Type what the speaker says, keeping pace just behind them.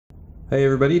Hey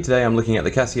everybody, today I'm looking at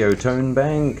the Casio Tone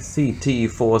Bank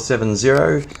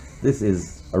CT470. This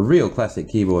is a real classic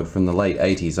keyboard from the late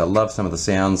 80s. I love some of the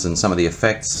sounds and some of the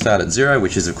effects. Start at 0,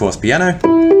 which is of course piano.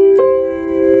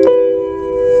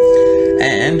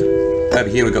 And over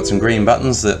here we've got some green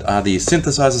buttons that are the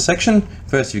synthesizer section.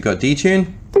 First you've got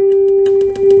detune.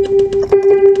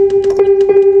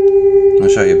 I'll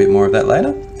show you a bit more of that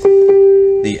later.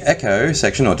 The echo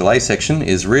section or delay section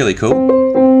is really cool.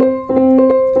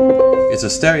 It's a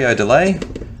stereo delay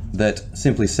that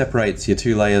simply separates your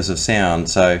two layers of sound.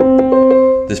 So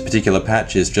this particular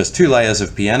patch is just two layers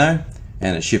of piano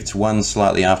and it shifts one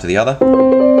slightly after the other.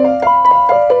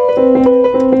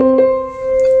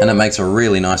 And it makes a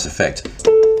really nice effect.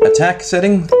 Attack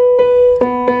setting.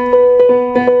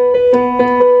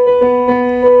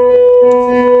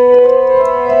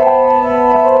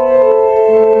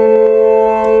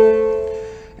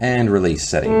 And release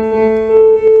setting.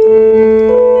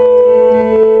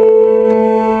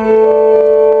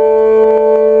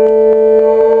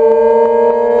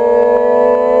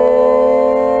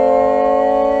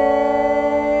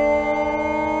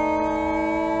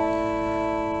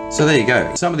 So there you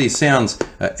go. Some of these sounds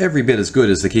are every bit as good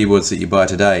as the keyboards that you buy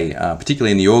today,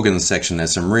 particularly in the organs section.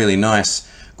 There's some really nice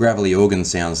gravelly organ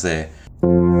sounds there.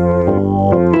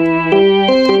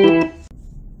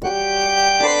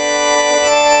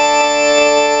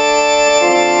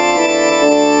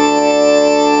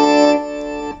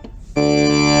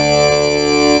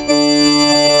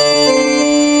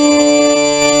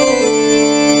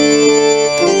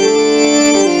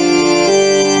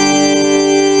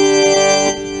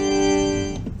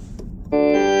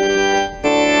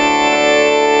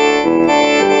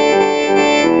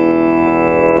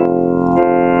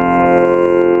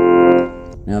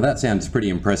 Now that sounds pretty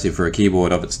impressive for a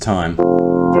keyboard of its time.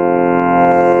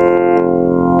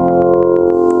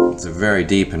 It's a very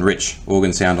deep and rich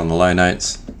organ sound on the low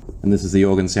notes. And this is the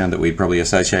organ sound that we probably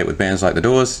associate with bands like The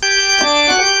Doors.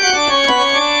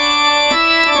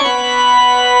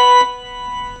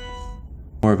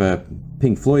 More of a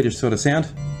Pink Floyd-ish sort of sound.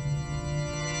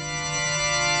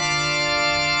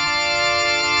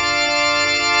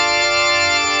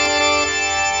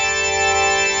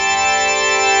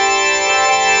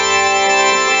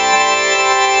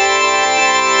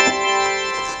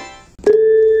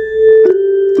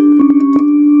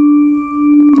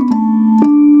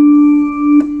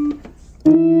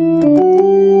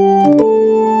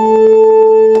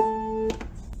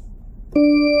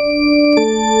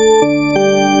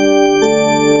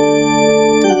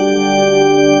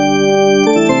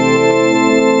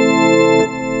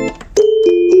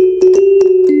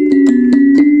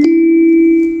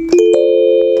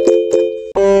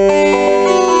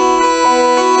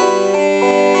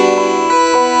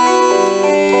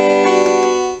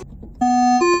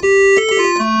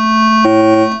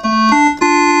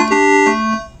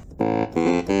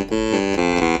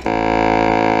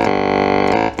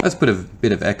 Let's put a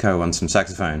bit of echo on some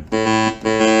saxophone.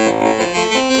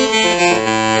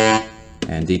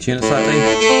 And detune it slightly.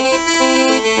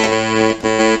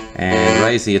 And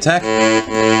raise the attack.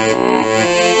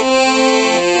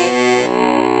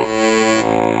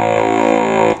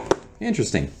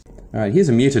 Interesting. Alright, here's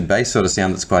a muted bass sort of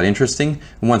sound that's quite interesting.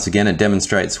 And once again, it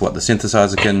demonstrates what the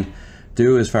synthesizer can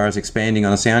do as far as expanding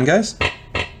on a sound goes.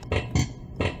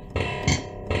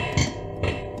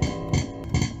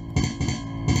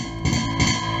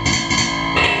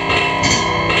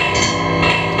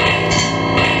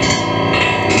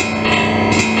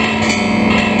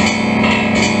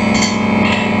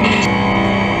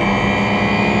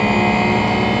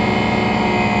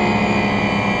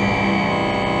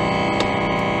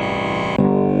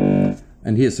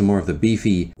 And here's some more of the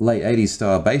beefy late 80s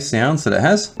style bass sounds that it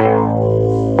has.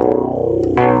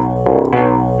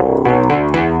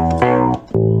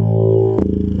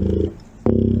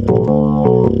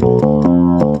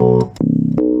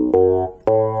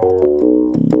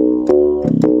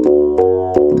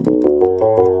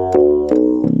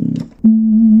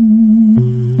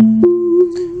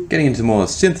 Getting into more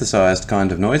synthesized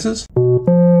kind of noises.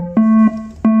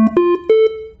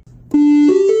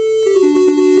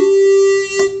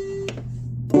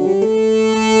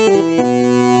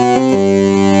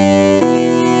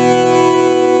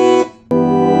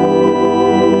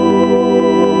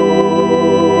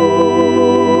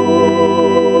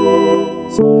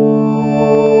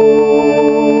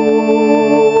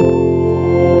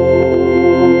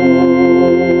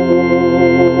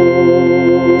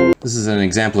 This is an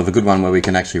example of a good one where we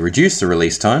can actually reduce the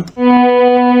release time. To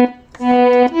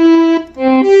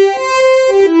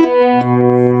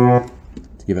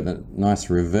give it a nice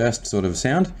reversed sort of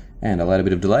sound. And I'll add a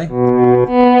bit of delay.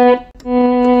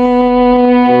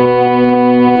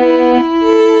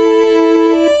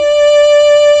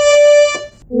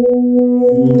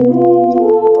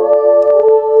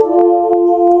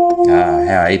 Ah,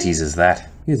 how 80s is that?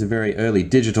 Here's a very early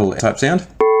digital type sound.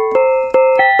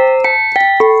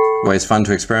 Always fun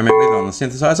to experiment with on the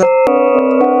synthesizer.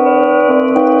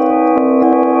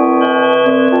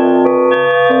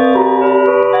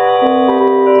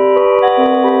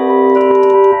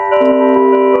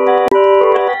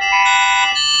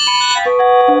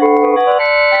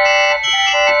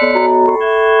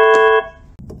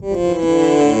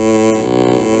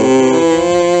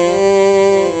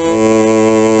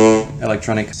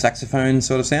 Electronic saxophone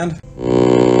sort of sound.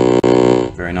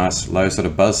 Very nice low sort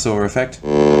of buzzsaw effect.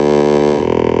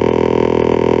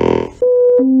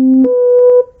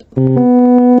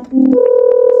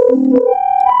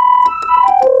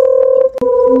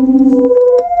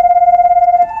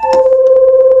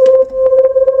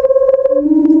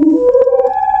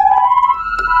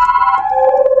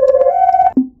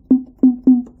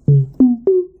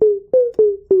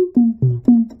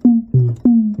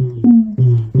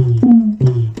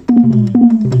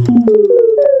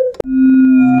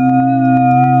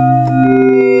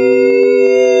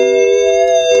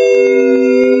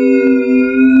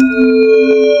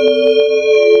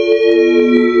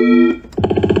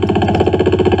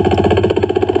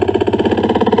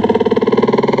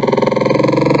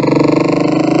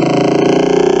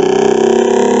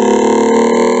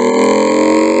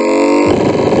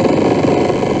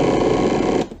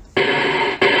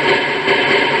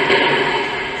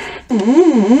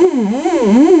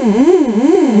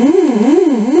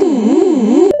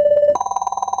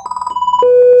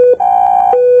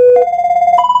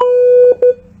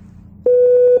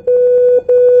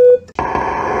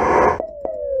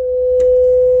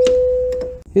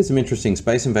 Here's some interesting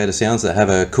Space Invader sounds that have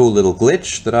a cool little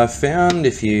glitch that I've found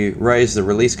if you raise the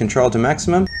release control to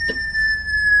maximum.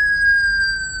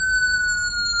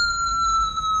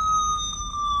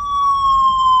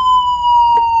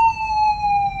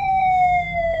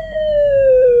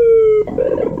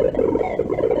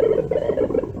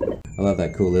 I love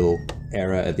that cool little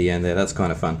error at the end there, that's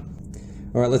kind of fun.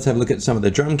 Alright, let's have a look at some of the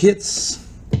drum kits.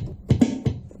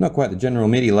 Not quite the general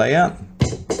MIDI layout.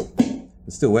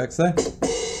 It still works though.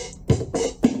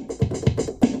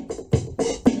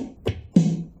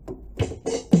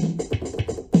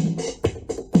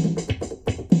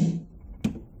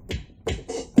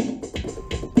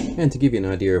 And to give you an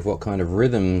idea of what kind of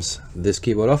rhythms this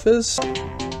keyboard offers,